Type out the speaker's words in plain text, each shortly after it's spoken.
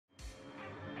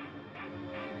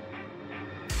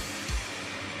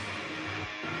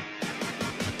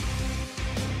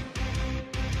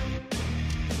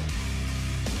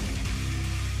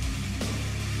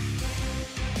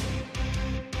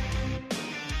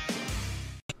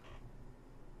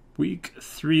Week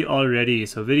 3 already,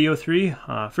 so video 3.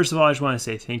 First of all, I just want to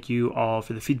say thank you all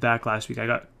for the feedback last week. I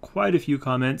got quite a few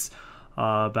comments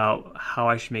about how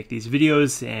I should make these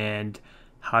videos and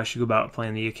how I should go about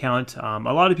playing the account. A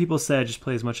lot of people said just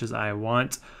play as much as I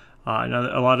want. A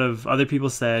lot of other people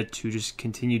said to just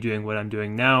continue doing what I'm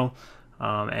doing now.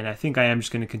 And I think I am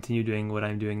just going to continue doing what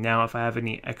I'm doing now. If I have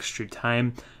any extra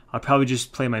time, I'll probably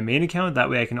just play my main account.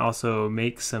 That way I can also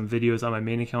make some videos on my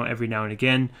main account every now and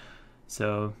again.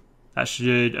 So that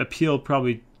should appeal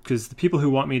probably, because the people who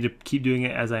want me to keep doing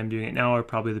it as I'm doing it now are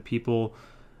probably the people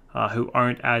who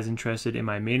aren't as interested in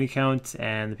my main account,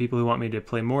 and the people who want me to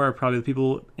play more are probably the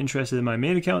people interested in my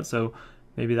main account. So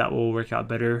maybe that will work out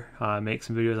better, make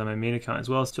some videos on my main account as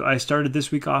well. So I started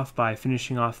this week off by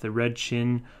finishing off the Red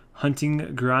Chin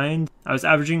hunting grind. I was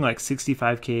averaging like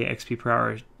 65k XP per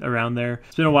hour around there.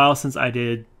 It's been a while since I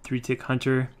did 3-tick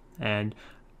hunter, and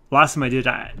last time I did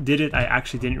it, I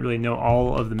actually didn't really know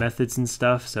all of the methods and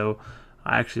stuff, so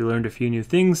I actually learned a few new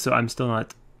things, so I'm still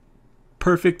not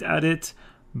perfect at it,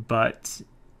 but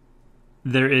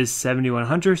there is 71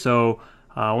 Hunter, so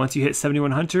once you hit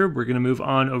 71 Hunter, we're going to move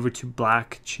on over to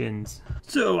Black Chins.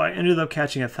 So I ended up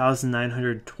catching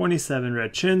 1,927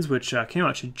 Red Chins, which came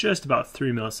out to just about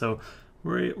 3 mil, so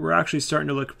we're actually starting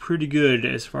to look pretty good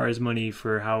as far as money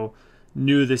for how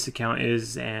new this account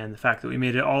is and the fact that we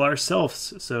made it all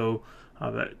ourselves. So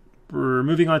but we're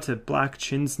moving on to Black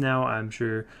Chins now. I'm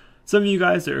sure some of you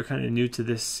guys that are kind of new to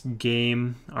this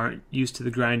game aren't used to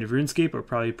the grind of RuneScape, or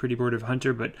probably pretty bored of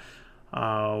Hunter, but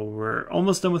we're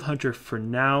almost done with Hunter for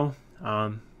now.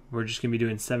 We're just gonna be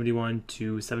doing 71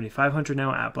 to 75 Hunter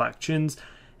now at Black Chins,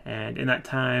 and in that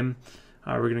time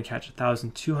we're gonna catch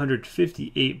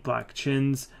 1,258 Black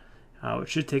Chins, which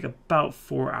should take about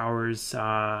 4 hours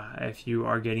if you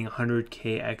are getting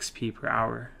 100k XP per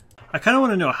hour. I kind of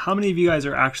want to know how many of you guys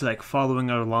are actually like following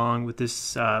along with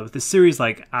this series,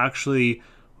 like actually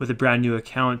with a brand new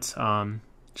account.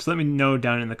 Just let me know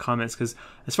down in the comments, because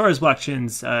as far as Black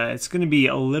Chins, it's going to be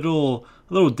a little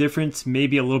different,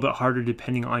 maybe a little bit harder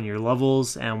depending on your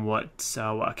levels and what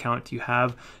account you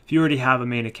have. If you already have a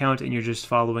main account and you're just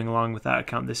following along with that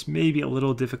account, this may be a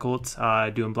little difficult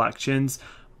doing Black Chins.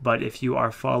 But if you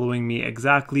are following me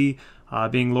exactly,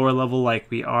 being lower level like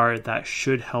we are, that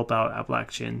should help out at Black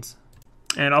Chins.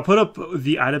 And I'll put up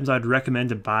the items I'd recommend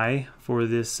to buy for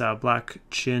this Black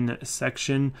Chin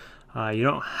section. You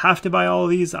don't have to buy all of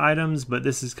these items, but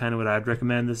this is kind of what I'd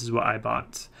recommend. This is what I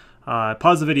bought.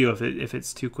 Pause the video if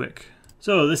it's too quick.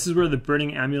 So this is where the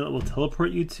Burning Amulet will teleport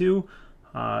you to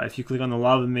if you click on the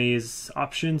Lava Maze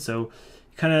option. So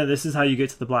this is how you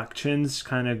get to the Black Chins.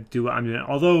 Kind of do what I'm doing.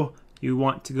 Although you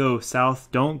want to go south,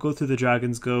 don't go through the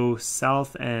dragons, go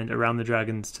south and around the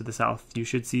dragons to the south. You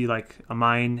should see like a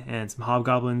mine and some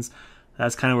hobgoblins.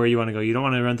 That's kind of where you want to go. You don't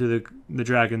want to run through the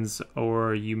dragons,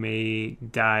 or you may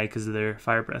die because of their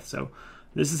fire breath. So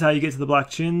this is how you get to the Black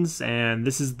Chins, and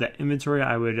this is the inventory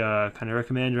I would kind of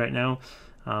recommend right now.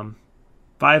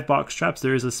 5 box traps.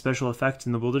 There is a special effect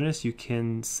in the wilderness. You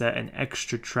can set an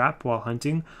extra trap while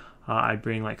hunting. I'd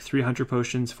bring like 3 hunter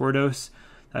potions, 4 dose.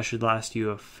 That should last you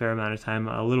a fair amount of time,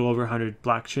 a little over 100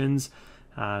 Black Chins,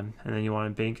 and then you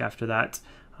want to bank after that.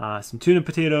 Some tuna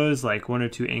potatoes, like 1 or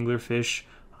 2 anglerfish,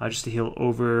 just to heal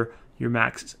over your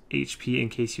max HP in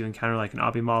case you encounter like an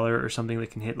obby mauler or something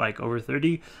that can hit like over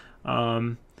 30.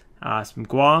 Some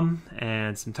guam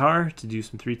and some tar to do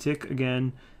some 3-tick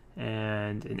again,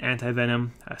 and an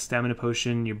anti-venom, a stamina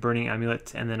potion, your burning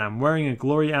amulet, and then I'm wearing a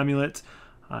glory amulet,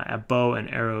 a bow and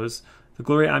arrows. The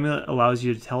Glory Amulet allows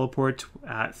you to teleport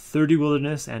at 30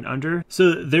 wilderness and under.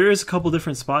 So there is a couple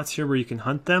different spots here where you can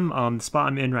hunt them. The spot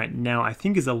I'm in right now I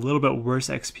think is a little bit worse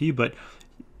XP, but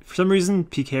for some reason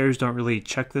PKers don't really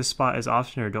check this spot as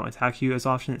often or don't attack you as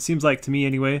often. It seems like to me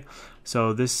anyway.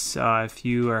 So this, if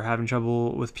you are having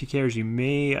trouble with PKers, you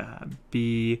may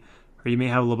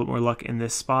have a little bit more luck in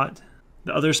this spot.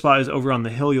 The other spot is over on the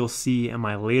hill. You'll see in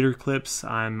my later clips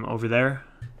I'm over there.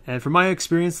 And from my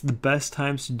experience, the best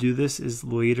times to do this is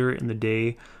later in the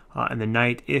day and the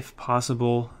night, if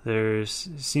possible. There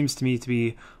seems to me to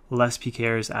be less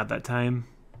PKers at that time.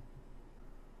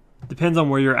 Depends on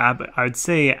where you're at, but I would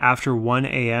say after 1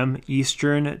 a.m.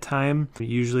 Eastern time,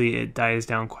 usually it dies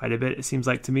down quite a bit, it seems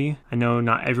like to me. I know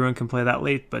not everyone can play that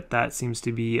late, but that seems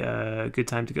to be a good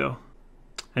time to go.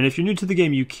 And if you're new to the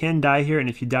game, you can die here, and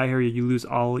if you die here, you lose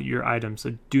all your items.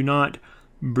 So do not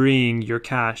bring your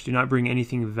cash, do not bring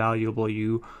anything valuable.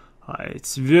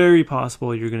 It's very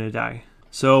possible you're going to die.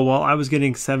 So while I was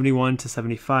getting 71 to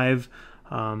 75,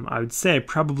 I would say I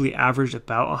probably averaged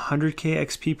about 100k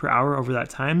XP per hour over that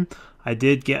time. I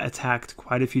did get attacked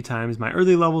quite a few times. My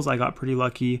early levels I got pretty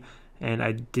lucky, and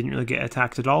I didn't really get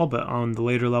attacked at all, but on the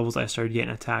later levels I started getting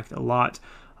attacked a lot.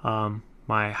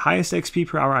 My highest XP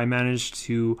per hour, I managed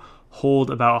to hold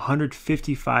about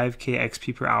 155k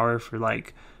XP per hour for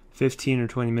like 15 or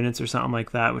 20 minutes or something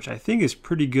like that, which I think is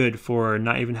pretty good for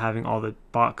not even having all the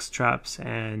box traps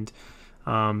and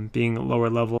being lower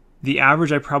level. The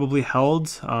average I probably held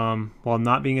while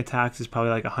not being attacked is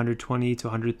probably like 120 to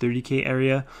 130k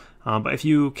area. But if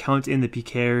you count in the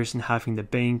PKers and having the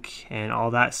bank and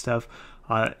all that stuff,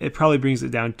 it probably brings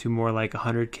it down to more like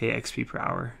 100k XP per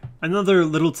hour. Another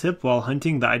little tip while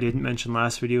hunting that I didn't mention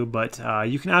last video, but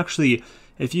you can actually,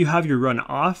 if you have your run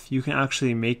off, you can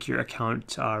actually make your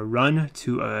account run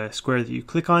to a square that you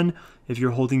click on if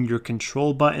you're holding your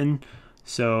control button.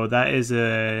 So that is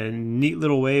a neat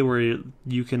little way where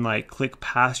you can like click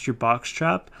past your box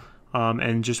trap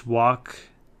and just walk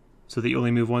so that you only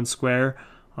move one square.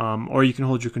 Or you can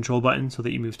hold your control button so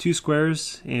that you move 2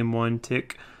 squares in one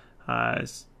tick.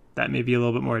 That may be a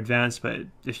little bit more advanced, but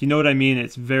if you know what I mean,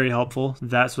 it's very helpful.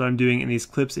 That's what I'm doing in these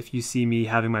clips if you see me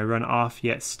having my run off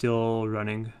yet still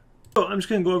running. So I'm just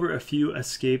going to go over a few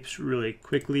escapes really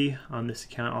quickly on this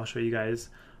account. I'll show you guys.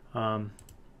 I'm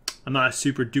not a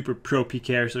super duper pro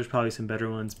PKer, so there's probably some better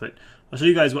ones, but I'll show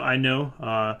you guys what I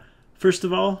know. First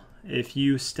of all, if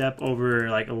you step over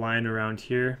like a line around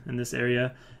here in this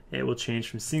area, it will change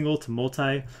from single to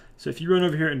multi. So if you run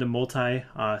over here into multi,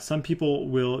 some people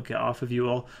will get off of you.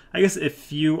 Well, I guess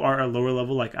if you are a lower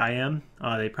level like I am,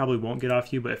 they probably won't get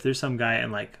off you, but if there's some guy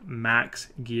in like max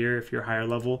gear, if you're higher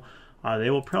level,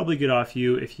 they will probably get off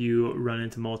you if you run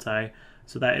into multi.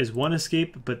 So that is one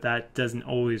escape, but that doesn't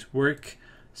always work.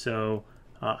 So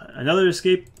another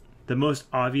escape, the most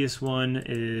obvious one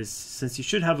is, since you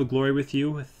should have a glory with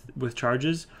you with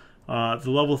charges, the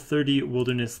level 30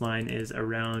 wilderness line is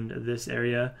around this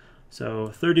area. So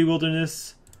 30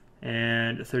 wilderness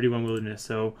and 31 wilderness.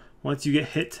 So once you get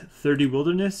hit 30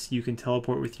 wilderness, you can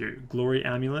teleport with your glory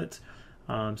amulet.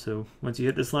 So once you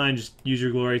hit this line, just use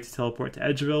your glory to teleport to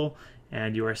Edgeville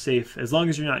and you are safe, as long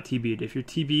as you're not TB'd. If you're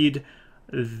TB'd,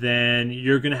 then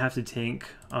you're going to have to tank.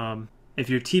 If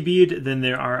you're TB'd, then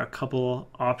there are a couple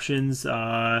options.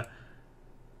 The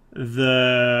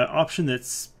option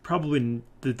that's probably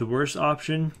the worst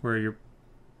option, where you're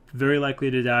very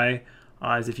likely to die,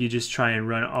 is if you just try and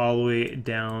run all the way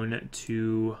down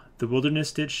to the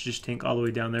wilderness ditch, just tank all the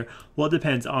way down there. Well, it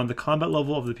depends on the combat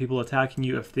level of the people attacking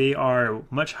you. If they are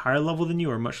much higher level than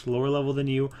you or much lower level than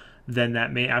you, then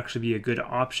that may actually be a good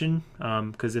option,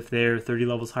 because if they're 30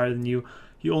 levels higher than you,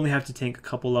 you only have to tank a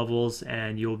couple levels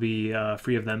and you'll be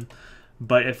free of them.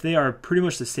 But if they are pretty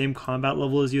much the same combat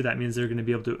level as you, that means they're going to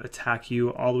be able to attack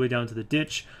you all the way down to the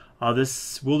ditch.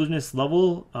 This wilderness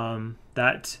level,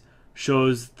 that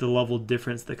shows the level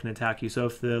difference that can attack you. So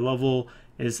if the level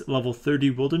is level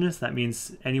 30 wilderness, that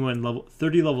means anyone level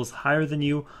 30 levels higher than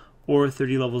you or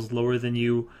 30 levels lower than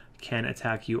you can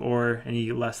attack you, or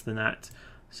any less than that.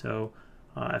 So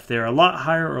if they're a lot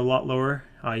higher or a lot lower,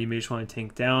 you may just want to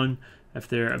tank down. If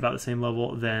they're about the same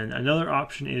level, then another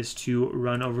option is to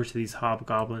run over to these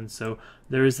hobgoblins. So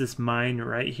there is this mine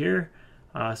right here.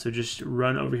 So just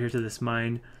run over here to this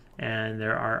mine, and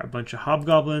there are a bunch of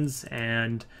hobgoblins,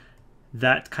 and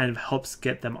that kind of helps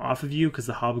get them off of you, because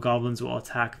the hobgoblins will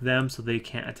attack them so they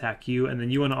can't attack you. And then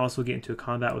you want to also get into a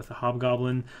combat with the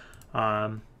hobgoblin,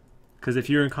 because if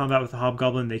you're in combat with the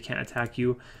hobgoblin, they can't attack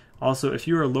you. Also, if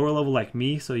you're a lower level like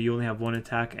me, so you only have 1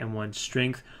 attack and 1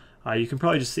 strength, you can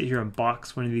probably just sit here and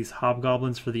box one of these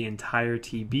hobgoblins for the entire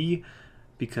TB,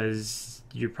 because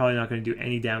you're probably not going to do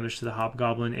any damage to the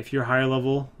hobgoblin. If you're higher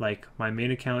level, like my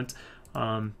main account,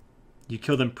 you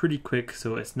kill them pretty quick,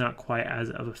 so it's not quite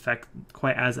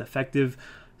as effective.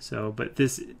 So, but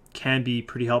this can be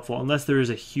pretty helpful unless there is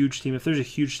a huge team. If there's a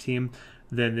huge team,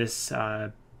 then this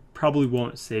probably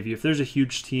won't save you. If there's a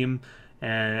huge team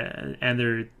and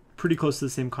they're pretty close to the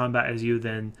same combat as you,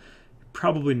 then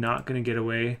probably not going to get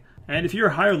away. And if you're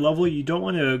a higher level, you don't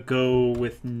want to go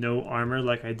with no armor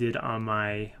like I did on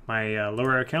my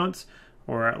lower accounts,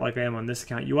 or like I am on this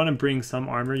account. You want to bring some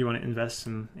armor. You want to invest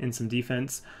in some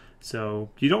defense. So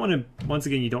you don't want to, once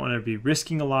again, you don't want to be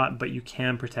risking a lot, but you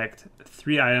can protect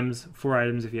 4 items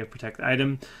if you have protect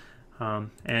item.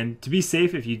 And to be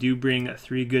safe, if you do bring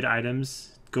 3 good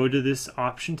items, go to this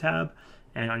option tab,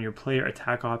 and on your player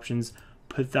attack options,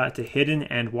 put that to hidden,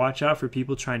 and watch out for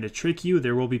people trying to trick you.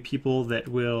 There will be people that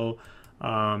will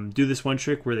do this one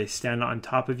trick where they stand on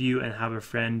top of you and have a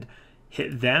friend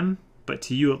hit them, but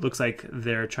to you it looks like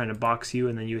they're trying to box you,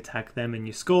 and then you attack them and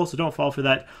you skull. So don't fall for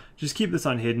that. Just keep this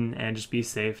on hidden and just be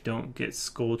safe. Don't get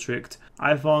skull tricked.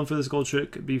 I've fallen for the skull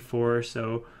trick before,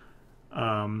 so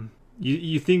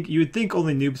you would think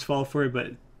only noobs fall for it,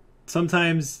 but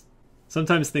sometimes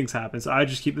things happen. So I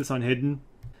just keep this on hidden.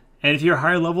 And if you're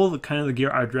higher level, the kind of the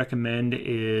gear I'd recommend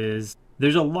is,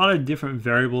 there's a lot of different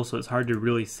variables, so it's hard to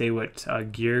really say what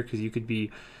gear, because you could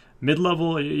be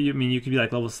mid-level, I mean, you could be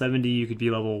like level 70, you could be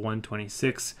level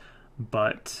 126,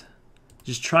 but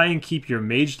just try and keep your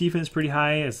mage defense pretty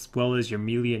high, as well as your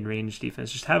melee and range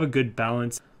defense. Just have a good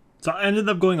balance. So I ended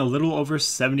up going a little over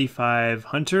 75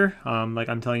 Hunter, like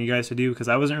I'm telling you guys to do, because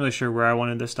I wasn't really sure where I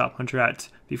wanted to stop Hunter at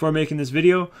before making this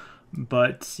video.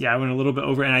 But yeah, I went a little bit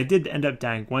over, and I did end up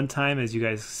dying one time, as you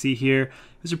guys see here.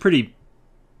 It was a pretty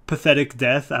pathetic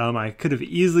death. I could have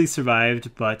easily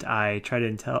survived, but I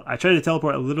tried to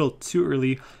teleport a little too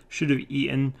early. Should have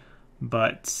eaten,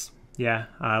 but yeah,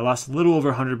 I lost a little over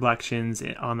 100 black shins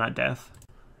on that death.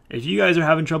 If you guys are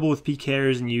having trouble with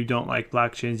PKers and you don't like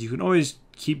black shins, you can always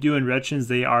keep doing red shins.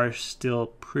 They are still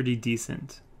pretty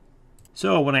decent.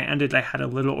 So when I ended, I had a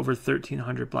little over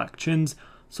 1,300 black shins.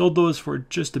 Sold those for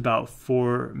just about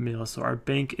 4 mil, so our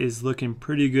bank is looking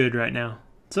pretty good right now.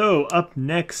 So up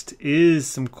next is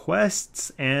some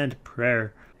quests and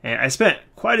prayer. And I spent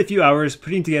quite a few hours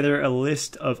putting together a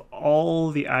list of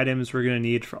all the items we're going to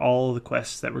need for all the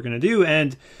quests that we're going to do.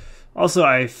 And also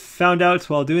I found out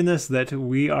while doing this that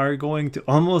we are going to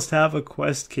almost have a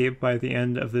quest cape by the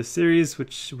end of this series,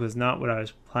 which was not what I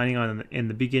was planning on in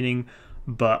the beginning.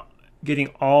 But getting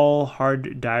all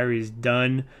hard diaries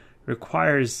done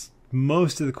requires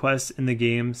most of the quests in the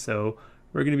game, so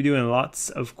we're going to be doing lots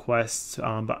of quests.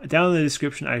 But down in the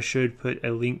description I should put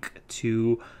a link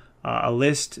to a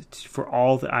list for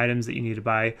all the items that you need to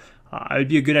buy. It would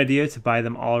be a good idea to buy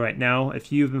them all right now.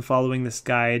 If you've been following this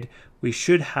guide, we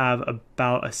should have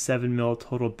about a 7 mil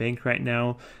total bank right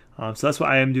now. So that's what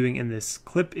I am doing in this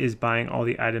clip, is buying all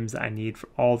the items that I need for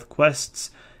all the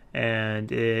quests.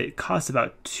 And it costs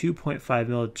about 2.5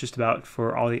 mil just about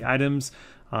for all the items.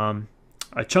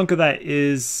 A chunk of that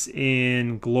is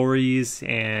in glories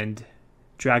and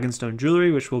Dragonstone jewelry,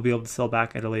 which we'll be able to sell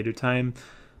back at a later time.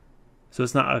 So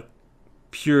it's not a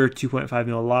pure 2.5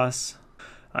 mil loss.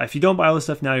 If you don't buy all this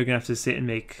stuff now, you're going to have to sit and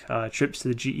make trips to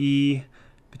the GE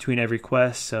between every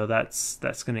quest. So that's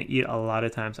going to eat a lot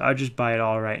of time. So I'll just buy it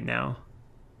all right now.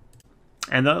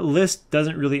 And the list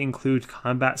doesn't really include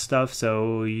combat stuff,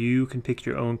 so you can pick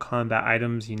your own combat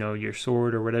items, you know, your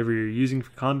sword or whatever you're using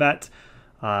for combat.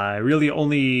 It really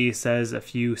only says a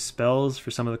few spells for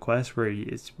some of the quests where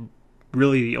it's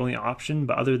really the only option,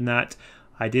 but other than that,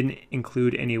 I didn't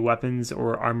include any weapons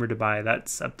or armor to buy.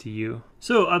 That's up to you.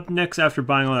 So up next after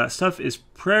buying all that stuff is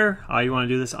prayer. You want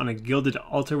to do this on a gilded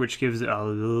altar, which gives it a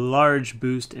large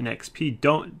boost in XP.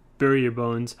 Don't bury your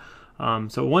bones.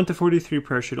 So 1 to 43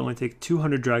 prayer should only take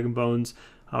 200 dragon bones,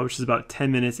 which is about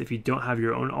 10 minutes if you don't have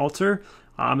your own altar.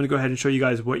 I'm going to go ahead and show you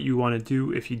guys what you want to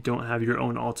do if you don't have your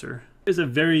own altar. Here's a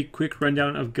very quick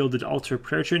rundown of Gilded Altar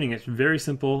prayer training. It's very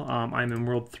simple. I'm in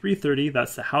World 330.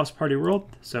 That's the house party world.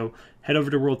 So head over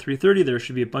to World 330. There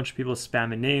should be a bunch of people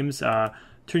spamming names.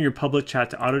 Turn your public chat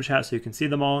to auto chat so you can see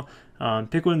them all.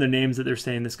 Pick one of the names that they're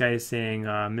saying. This guy is saying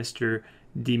Mr.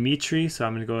 Dimitri. So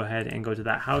I'm going to go ahead and go to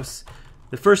that house.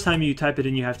 The first time you type it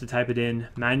in, you have to type it in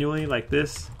manually like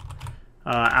this.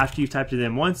 After you've typed it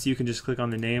in once, you can just click on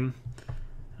the name.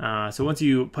 So once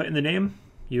you put in the name,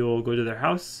 you'll go to their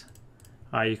house.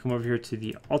 You come over here to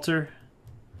the altar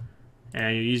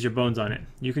and you use your bones on it.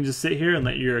 You can just sit here and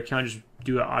let your account just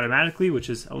do it automatically, which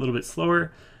is a little bit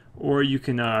slower, or you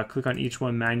can click on each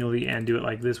one manually and do it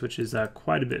like this, which is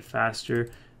quite a bit faster.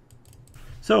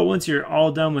 So once you're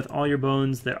all done with all your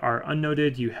bones that are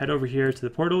unnoted, you head over here to the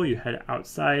portal, you head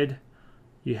outside,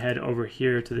 you head over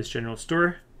here to this general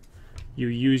store, you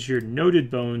use your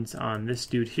noted bones on this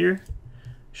dude here.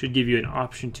 Should give you an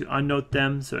option to unnote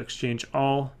them, so exchange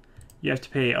all. You have to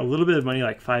pay a little bit of money,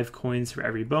 like 5 coins for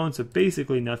every bone, so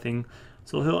basically nothing.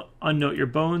 So he'll unnote your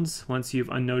bones. Once you've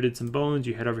unnoted some bones,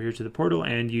 you head over here to the portal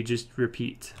and you just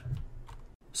repeat.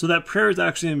 So that prayer is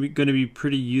actually going to be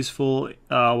pretty useful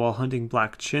while hunting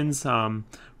black chins. We're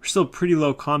still pretty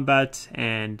low combat,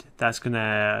 and that's going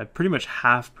to pretty much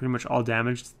half all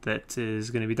damage that is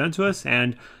going to be done to us,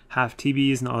 and half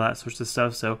TBs and all that sorts of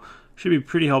stuff. So should be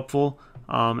pretty helpful.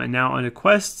 And now on to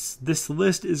quests. This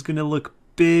list is going to look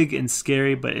big and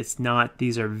scary, but it's not.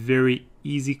 These are very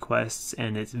easy quests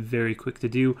and it's very quick to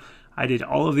do. I did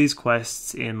all of these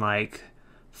quests in like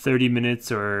 30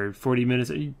 minutes or 40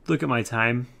 minutes. Look at my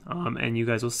time and you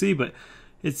guys will see, but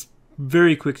it's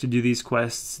very quick to do these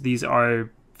quests. These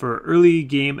are for early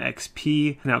game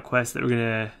XP, now quests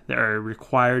that are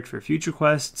required for future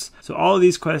quests. So all of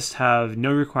these quests have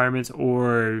no requirements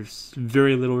or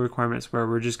very little requirements, where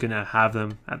we're just gonna have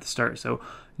them at the start. So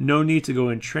no need to go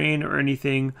and train or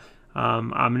anything.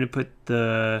 I'm gonna put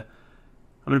the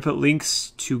I'm going to put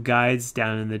links to guides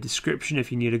down in the description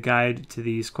if you need a guide to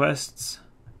these quests.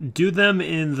 Do them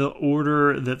in the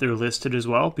order that they're listed as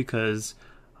well, because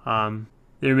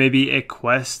there may be a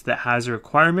quest that has a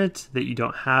requirement that you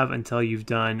don't have until you've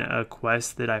done a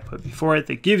quest that I put before it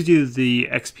that gives you the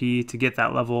XP to get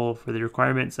that level for the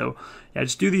requirement. So yeah,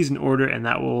 just do these in order, and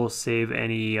that will save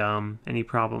any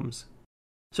problems.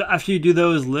 So after you do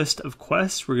those list of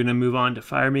quests, we're going to move on to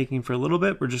fire making for a little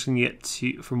bit. We're just going to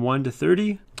get from 1 to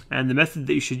 30. And the method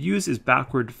that you should use is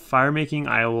backward fire making.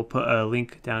 I will put a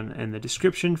link down in the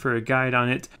description for a guide on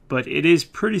it. But it is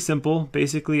pretty simple.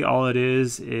 Basically, all it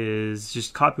is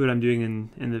just copy what I'm doing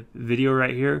in the video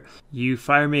right here. You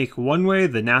fire make one way,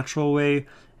 the natural way.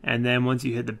 And then once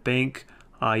you hit the bank,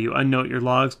 you unnote your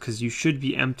logs because you should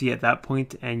be empty at that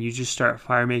point, and you just start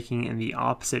fire making in the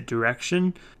opposite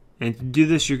direction. And to do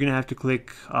this, you're going to have to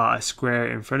click a square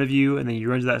in front of you, and then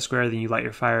you run to that square, then you light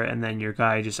your fire, and then your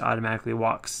guy just automatically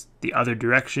walks the other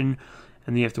direction,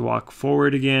 and then you have to walk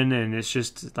forward again, and it's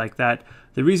just like that.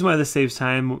 The reason why this saves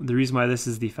time, the reason why this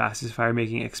is the fastest fire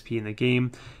making XP in the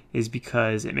game, is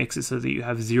because it makes it so that you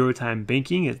have 0 time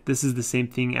banking. This is the same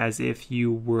thing as if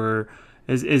you were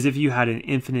as if you had an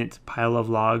infinite pile of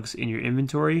logs in your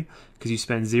inventory, because you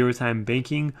spend 0 time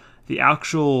banking. The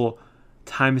actual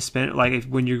time spent, like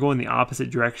when you're going the opposite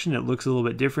direction, it looks a little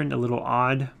bit different, a little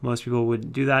odd. Most people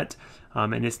wouldn't do that,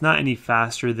 and it's not any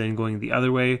faster than going the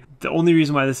other way. The only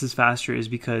reason why this is faster is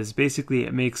because basically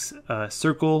it makes a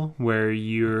circle where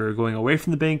you're going away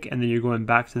from the bank and then you're going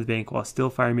back to the bank while still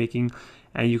fire making,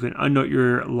 and you can unnote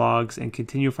your logs and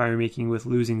continue fire making with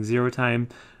losing 0 time,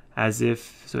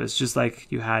 so it's just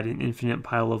like you had an infinite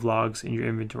pile of logs in your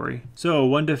inventory. So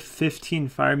 1 to 15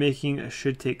 fire making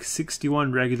should take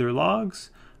 61 regular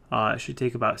logs. It should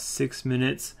take about 6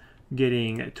 minutes,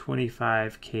 getting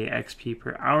 25k XP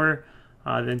per hour.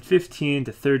 Then 15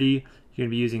 to 30, you're going to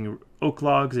be using oak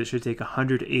logs. It should take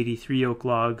 183 oak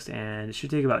logs, and it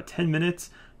should take about 10 minutes.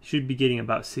 You should be getting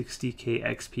about 60k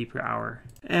XP per hour.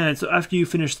 And so after you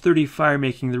finish 30 fire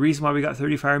making, the reason why we got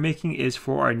 30 fire making is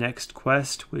for our next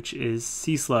quest, which is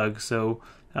Sea Slug. So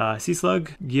Sea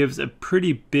Slug gives a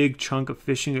pretty big chunk of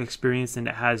fishing experience, and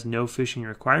it has no fishing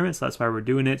requirements. So that's why we're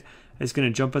doing it. It's going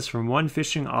to jump us from 1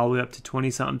 fishing all the way up to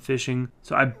 20-something fishing.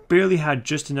 So I barely had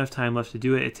just enough time left to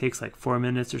do it. It takes like 4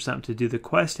 minutes or something to do the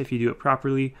quest if you do it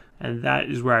properly. And that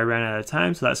is where I ran out of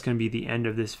time. So that's going to be the end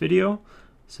of this video.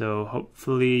 So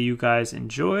hopefully you guys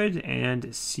enjoyed,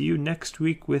 and see you next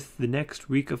week with the next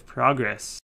week of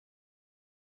progress.